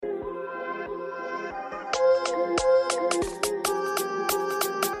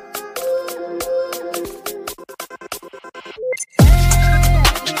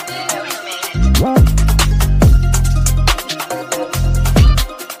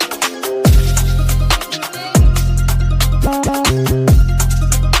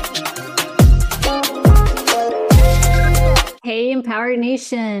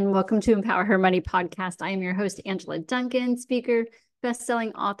Nation. Welcome to Empower Her Money podcast. I am your host, Angela Duncan, speaker,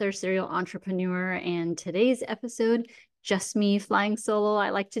 best-selling author, serial entrepreneur, and today's episode, just me flying solo.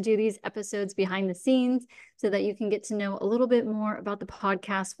 I like to do these episodes behind the scenes so that you can get to know a little bit more about the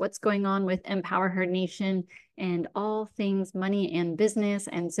podcast, what's going on with Empower Her Nation, and all things money and business.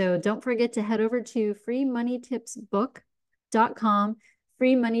 And so don't forget to head over to freemoneytipsbook.com,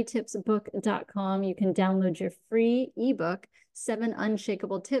 freemoneytipsbook.com. You can download your free ebook, 7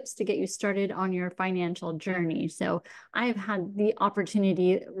 Unshakable Tips to get you started on your financial journey. So I've had the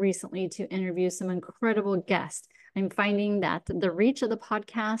opportunity recently to interview some incredible guests. I'm finding that the reach of the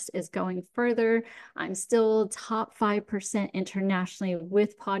podcast is going further. I'm still top 5% internationally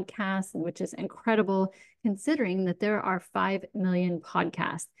with podcasts, which is incredible considering that there are 5 million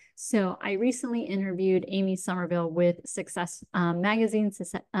podcasts. So I recently interviewed Amy Somerville with Success Magazine,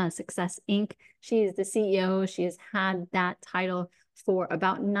 Success Inc. She is the CEO. She has had that title for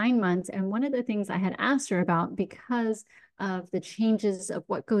about 9 months. And one of the things I had asked her about, because of the changes of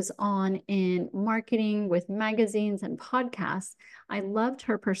what goes on in marketing with magazines and podcasts, I loved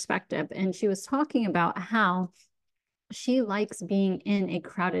her perspective. And she was talking about how she likes being in a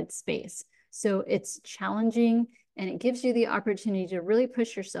crowded space. So it's challenging and it gives you the opportunity to really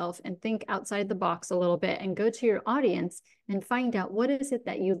push yourself and think outside the box a little bit and go to your audience and find out what is it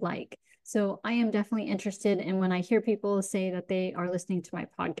that you like. So I am definitely interested. And when I hear people say that they are listening to my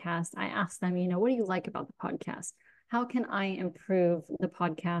podcast, I ask them, what do you like about the podcast? How can I improve the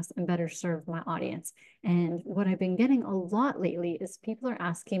podcast and better serve my audience? And what I've been getting a lot lately is people are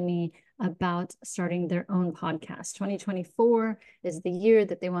asking me about starting their own podcast. 2024 is the year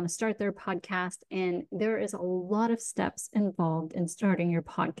that they want to start their podcast. And there is a lot of steps involved in starting your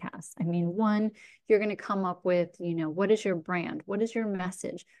podcast. I mean, one, you're going to come up with, what is your brand? What is your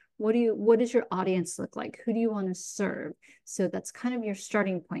message? What does your audience look like? Who do you want to serve? So that's kind of your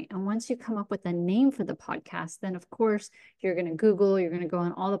starting point. And once you come up with a name for the podcast, then of course you're going to Google, you're going to go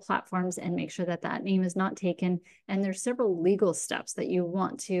on all the platforms and make sure that that name is not taken. And there's several legal steps that you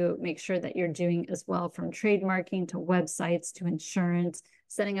want to make sure that you're doing as well, from trademarking to websites to insurance,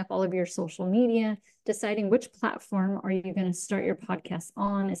 setting up all of your social media, deciding which platform are you going to start your podcast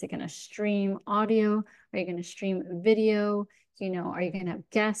on. Is it going to stream audio? Are you going to stream video? Are you going to have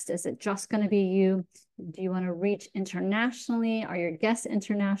guests? Is it just going to be you? Do you want to reach internationally? Are your guests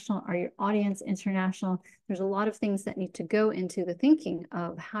international? Are your audience international? There's a lot of things that need to go into the thinking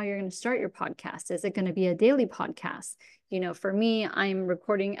of how you're going to start your podcast. Is it going to be a daily podcast? For me, I'm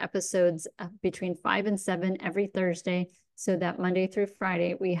recording episodes between 5 and 7 every Thursday, so that Monday through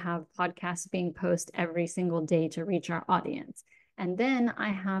Friday, we have podcasts being posted every single day to reach our audience. And then I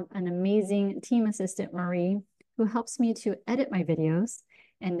have an amazing team assistant, Marie, who helps me to edit my videos.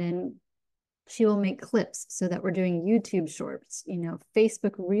 And then she will make clips so that we're doing YouTube shorts.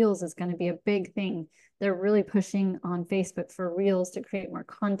 Facebook Reels is going to be a big thing. They're really pushing on Facebook for Reels to create more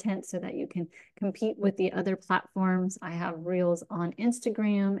content so that you can compete with the other platforms. I have Reels on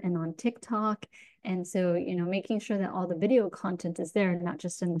Instagram and on TikTok. And so, making sure that all the video content is there, not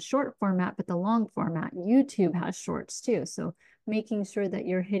just in the short format, but the long format. YouTube has shorts too. So making sure that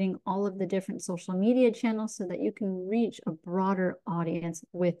you're hitting all of the different social media channels so that you can reach a broader audience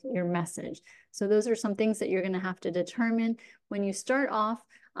with your message. So those are some things that you're going to have to determine when you start off.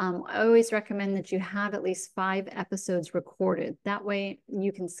 I always recommend that you have at least 5 episodes recorded. That way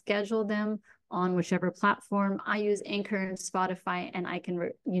you can schedule them on whichever platform. I use Anchor and Spotify, and I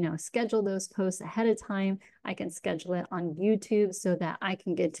can, schedule those posts ahead of time. I can schedule it on YouTube so that I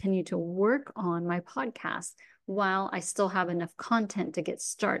can continue to work on my podcast while I still have enough content to get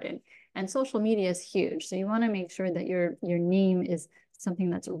started. And social media is huge. So you want to make sure that your name is something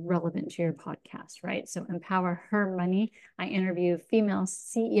that's relevant to your podcast, right? So Empower Her Money. I interview female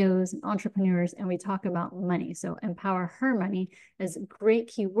CEOs and entrepreneurs, and we talk about money. So Empower Her Money is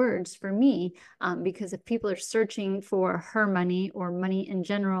great keywords for me because if people are searching for her money or money in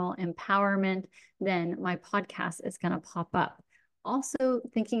general, empowerment, then my podcast is going to pop up. Also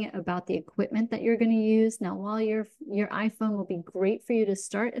thinking about the equipment that you're going to use. Now, while your iPhone will be great for you to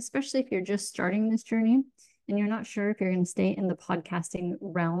start, especially if you're just starting this journey and you're not sure if you're going to stay in the podcasting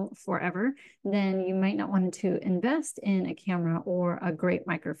realm forever, then you might not want to invest in a camera or a great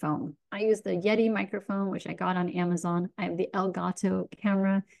microphone. I use the Yeti microphone, which I got on Amazon. I have the Elgato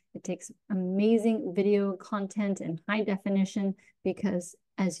camera. It takes amazing video content in high definition because,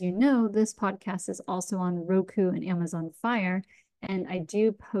 as you know, this podcast is also on Roku and Amazon Fire. And I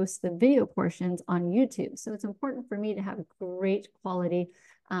do post the video portions on YouTube. So it's important for me to have great quality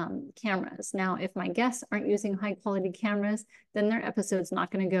cameras. Now, if my guests aren't using high quality cameras, then their episode's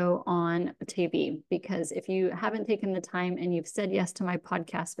not going to go on TV, because if you haven't taken the time and you've said yes to my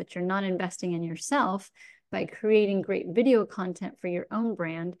podcast, but you're not investing in yourself by creating great video content for your own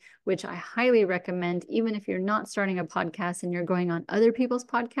brand, which I highly recommend, even if you're not starting a podcast and you're going on other people's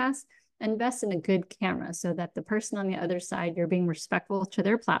podcasts, invest in a good camera so that the person on the other side, you're being respectful to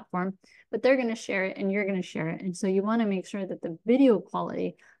their platform, but they're going to share it and you're going to share it. And so you want to make sure that the video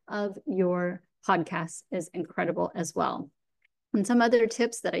quality of your podcast is incredible as well. And some other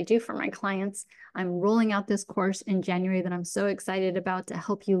tips that I do for my clients, I'm rolling out this course in January that I'm so excited about to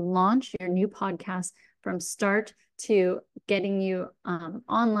help you launch your new podcast from start to getting you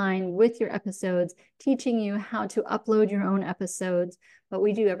online with your episodes, teaching you how to upload your own episodes. But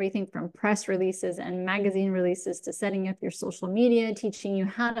we do everything from press releases and magazine releases to setting up your social media, teaching you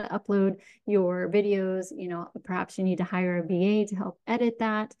how to upload your videos. You know, perhaps you need to hire a VA to help edit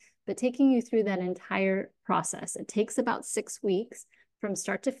that, but taking you through that entire process. It takes about 6 weeks from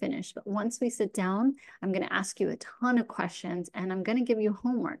start to finish. But once we sit down, I'm going to ask you a ton of questions and I'm going to give you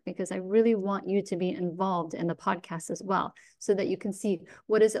homework, because I really want you to be involved in the podcast as well, so that you can see,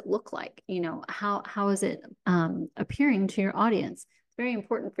 what does it look like? You know, how is it appearing to your audience? It's very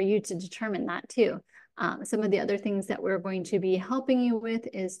important for you to determine that too. Some of the other things that we're going to be helping you with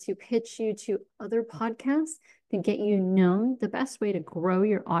is to pitch you to other podcasts to get you known. The best way to grow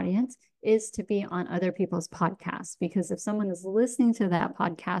your audience is to be on other people's podcasts, because if someone is listening to that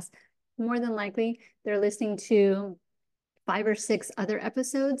podcast, more than likely they're listening to 5 or 6 other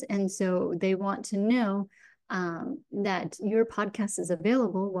episodes. And so they want to know that your podcast is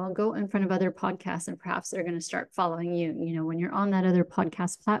available. Well, go in front of other podcasts and perhaps they're going to start following you. You know, when you're on that other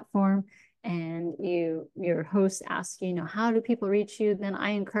podcast platform and your host asks, you know, how do people reach you? Then I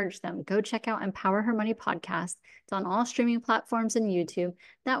encourage them, go check out Empower Her Money podcast. It's on all streaming platforms and YouTube.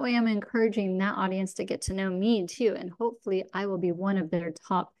 That way I'm encouraging that audience to get to know me too. And hopefully I will be one of their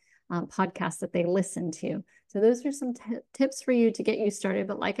top podcasts that they listen to. So those are some tips for you to get you started.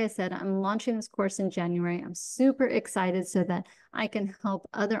 But like I said, I'm launching this course in January. I'm super excited so that I can help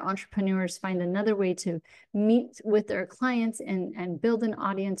other entrepreneurs find another way to meet with their clients and build an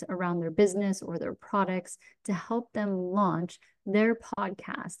audience around their business or their products to help them launch their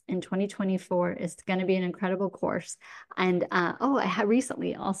podcast in 2024. Is going to be an incredible course. And I have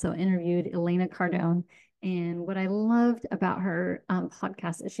recently also interviewed Elena Cardone. And what I loved about her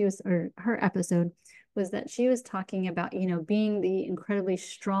podcast, her episode, was that she was talking about, you know, being the incredibly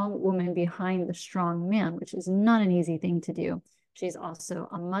strong woman behind the strong man, which is not an easy thing to do. She's also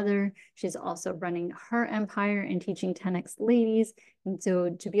a mother. She's also running her empire and teaching 10X ladies. And so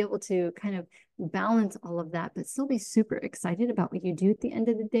to be able to kind of balance all of that, but still be super excited about what you do at the end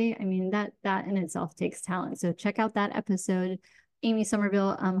of the day, I mean, that in itself takes talent. So check out that episode. Amy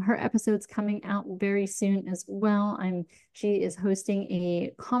Somerville, her episode's coming out very soon as well. She is hosting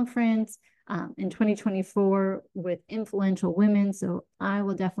a conference in 2024 with influential women. So I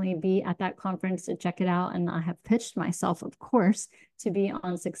will definitely be at that conference to check it out. And I have pitched myself, of course, to be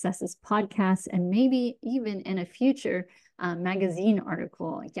on Success's podcast and maybe even in a future magazine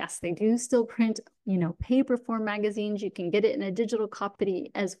article. Yes, they do still print, you know, paper form magazines. You can get it in a digital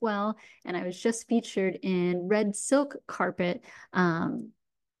copy as well. And I was just featured in Red Silk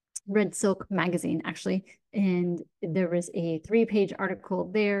magazine, actually. And there was a 3-page article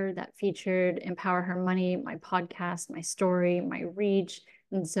there that featured Empower Her Money, my podcast, my story, my reach.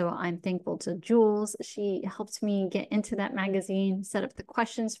 And so I'm thankful to Jules. She helped me get into that magazine, set up the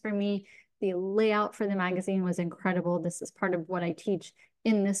questions for me. The layout for the magazine was incredible. This is part of what I teach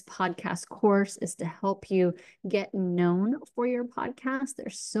in this podcast course, is to help you get known for your podcast.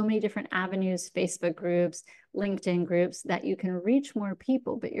 There's so many different avenues, Facebook groups, LinkedIn groups, that you can reach more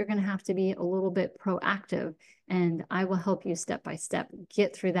people, but you're going to have to be a little bit proactive. And I will help you step by step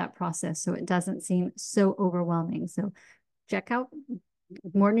get through that process so it doesn't seem so overwhelming. So check out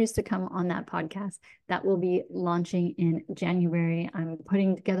more news to come on that podcast that will be launching in January. I'm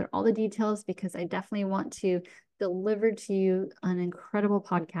putting together all the details because I definitely want to deliver to you an incredible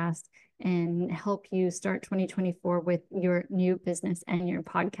podcast and help you start 2024 with your new business and your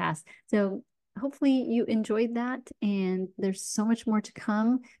podcast. So hopefully you enjoyed that, and there's so much more to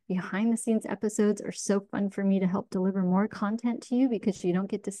come. Behind the scenes episodes are so fun for me to help deliver more content to you because you don't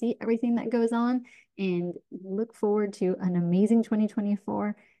get to see everything that goes on. And look forward to an amazing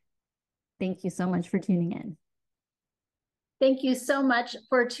 2024. Thank you so much for tuning in. Thank you so much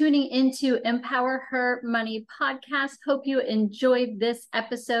for tuning into Empower Her Money podcast. Hope you enjoyed this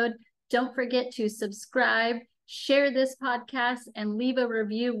episode. Don't forget to subscribe, share this podcast, and leave a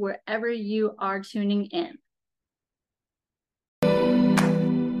review wherever you are tuning in.